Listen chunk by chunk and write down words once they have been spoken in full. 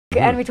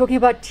And we're talking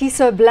about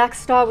Tiso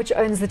Blackstar, which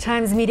owns the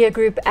Times Media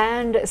Group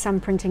and some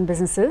printing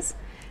businesses.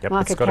 Yep,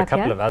 it's got a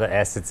couple of other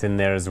assets in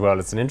there as well.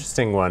 It's an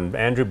interesting one.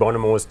 Andrew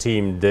Bonamore's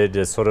team did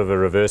a sort of a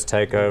reverse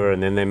takeover,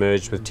 and then they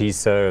merged with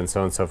Tiso and so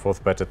on and so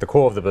forth. But at the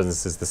core of the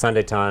business is the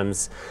Sunday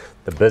Times,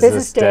 the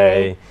Business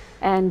Day,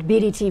 and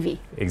BDTV.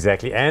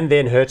 Exactly. And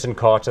then Hurt and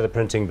Carter, the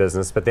printing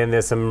business. But then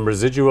there's some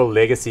residual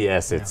legacy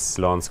assets.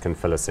 Lance can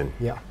fill us in.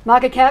 Yeah.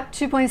 Market cap,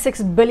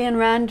 2.6 billion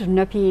rand,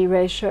 no PE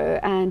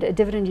ratio, and a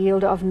dividend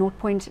yield of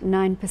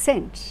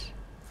 0.9%.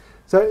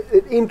 So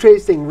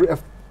interesting.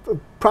 A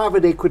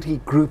private equity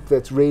group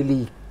that's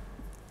really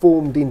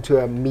formed into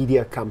a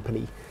media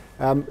company.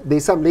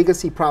 There's some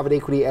legacy private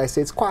equity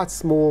assets, quite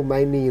small,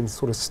 mainly in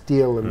sort of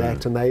steel and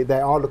that, and they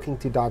are looking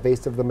to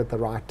divest of them at the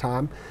right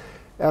time.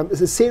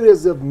 It's a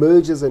series of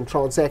mergers and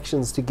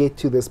transactions to get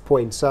to this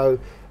point. So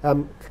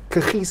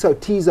Kagiso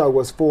Tiso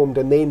was formed,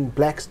 and then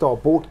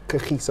Blackstar bought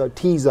Kagiso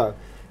Tiso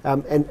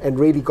and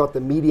really got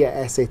the media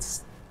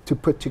assets to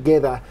put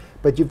together.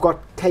 But you've got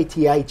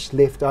KTH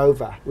left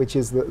over, which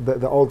is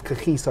the old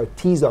Kagiso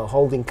Tiso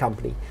holding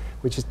company,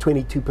 which is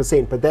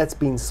 22%, but that's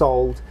been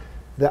sold.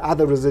 The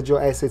other residual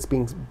assets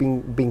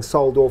being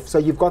sold off. So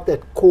you've got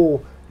that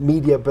core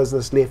media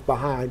business left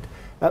behind.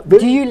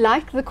 Do you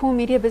like the core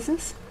media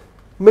business?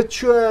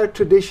 Mature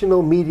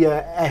traditional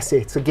media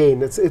assets,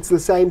 again, it's the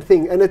same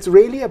thing. And it's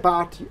really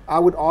about, I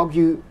would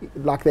argue,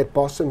 like that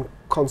Boston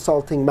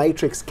Consulting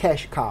Matrix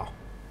cash cow.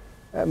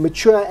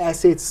 Mature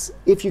assets,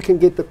 if you can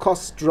get the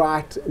cost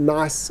right,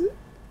 nice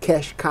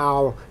cash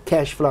cow,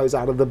 cash flows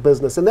out of the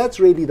business. And that's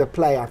really the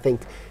play, I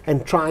think,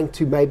 and trying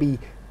to maybe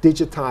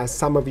digitize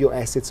some of your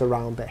assets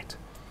around that.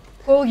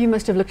 Paul, you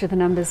must have looked at the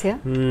numbers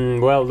here.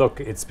 Well, look,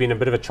 it's been a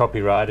bit of a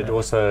choppy ride. It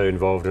also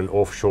involved an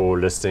offshore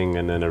listing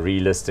and then a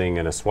relisting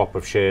and a swap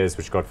of shares,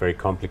 which got very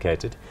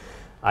complicated.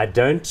 I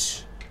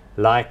don't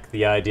like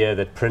the idea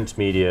that print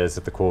media is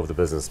at the core of the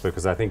business,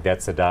 because I think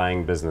that's a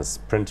dying business.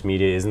 Print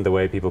media isn't the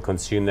way people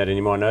consume that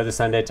anymore. I know the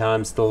Sunday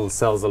Times still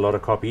sells a lot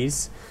of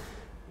copies,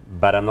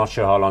 but I'm not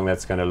sure how long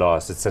that's going to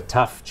last. It's a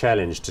tough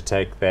challenge to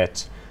take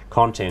that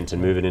content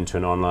and move it into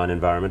an online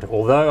environment.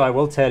 Although I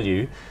will tell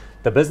you,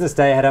 the Business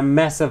Day had a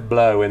massive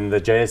blow when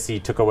the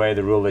JSE took away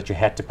the rule that you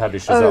had to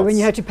publish results. Oh, when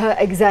you had to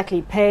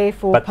pay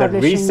for but publishing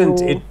the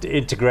recent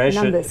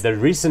integration, numbers. The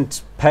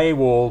recent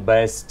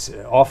paywall-based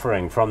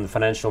offering from the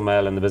Financial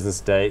Mail and the Business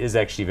Day is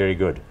actually very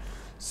good.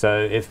 So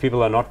if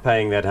people are not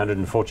paying that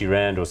 140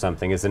 Rand or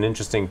something, it's an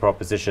interesting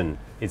proposition.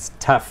 It's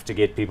tough to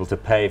get people to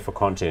pay for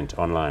content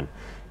online,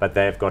 but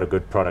they've got a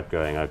good product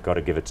going. I've got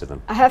to give it to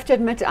them. I have to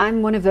admit,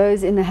 I'm one of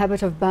those in the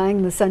habit of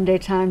buying the Sunday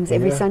Times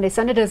every Sunday.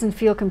 Sunday doesn't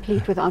feel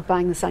complete without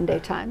buying the Sunday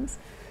Times.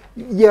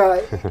 Yeah,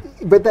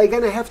 but they're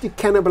going to have to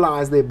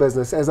cannibalize their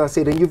business, as I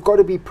said, and you've got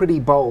to be pretty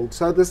bold.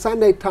 So the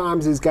Sunday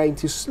Times is going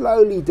to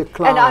slowly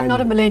decline. And I'm not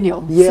a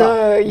millennial,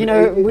 so you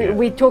know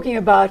we're talking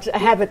about a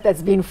habit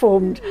that's been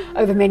formed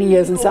over many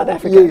years in South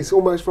Africa. Yes,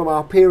 almost from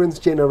our parents'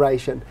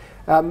 generation.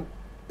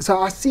 So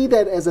I see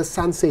that as a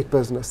sunset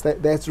business.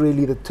 That's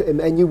really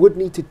and you would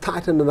need to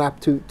tighten it up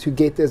to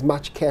get as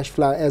much cash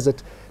flow as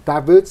it.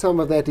 Divert some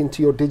of that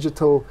into your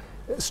digital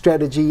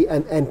strategy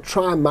and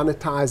try and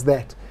monetize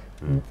that.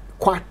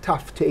 Quite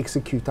tough to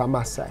execute, I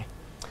must say.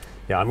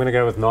 Yeah, I'm going to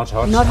go with not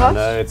hot. Not hot? I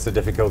know it's a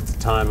difficult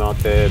time out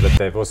there, but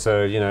they've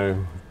also, you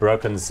know,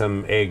 broken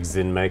some eggs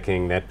in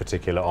making that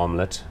particular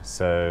omelette.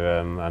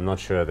 So I'm not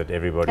sure that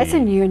everybody That's a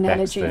new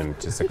backs analogy. them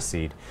to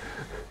succeed.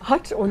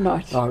 Hot or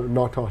not?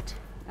 Not hot.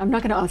 I'm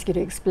not going to ask you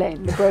to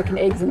explain the broken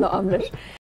eggs in the omelette.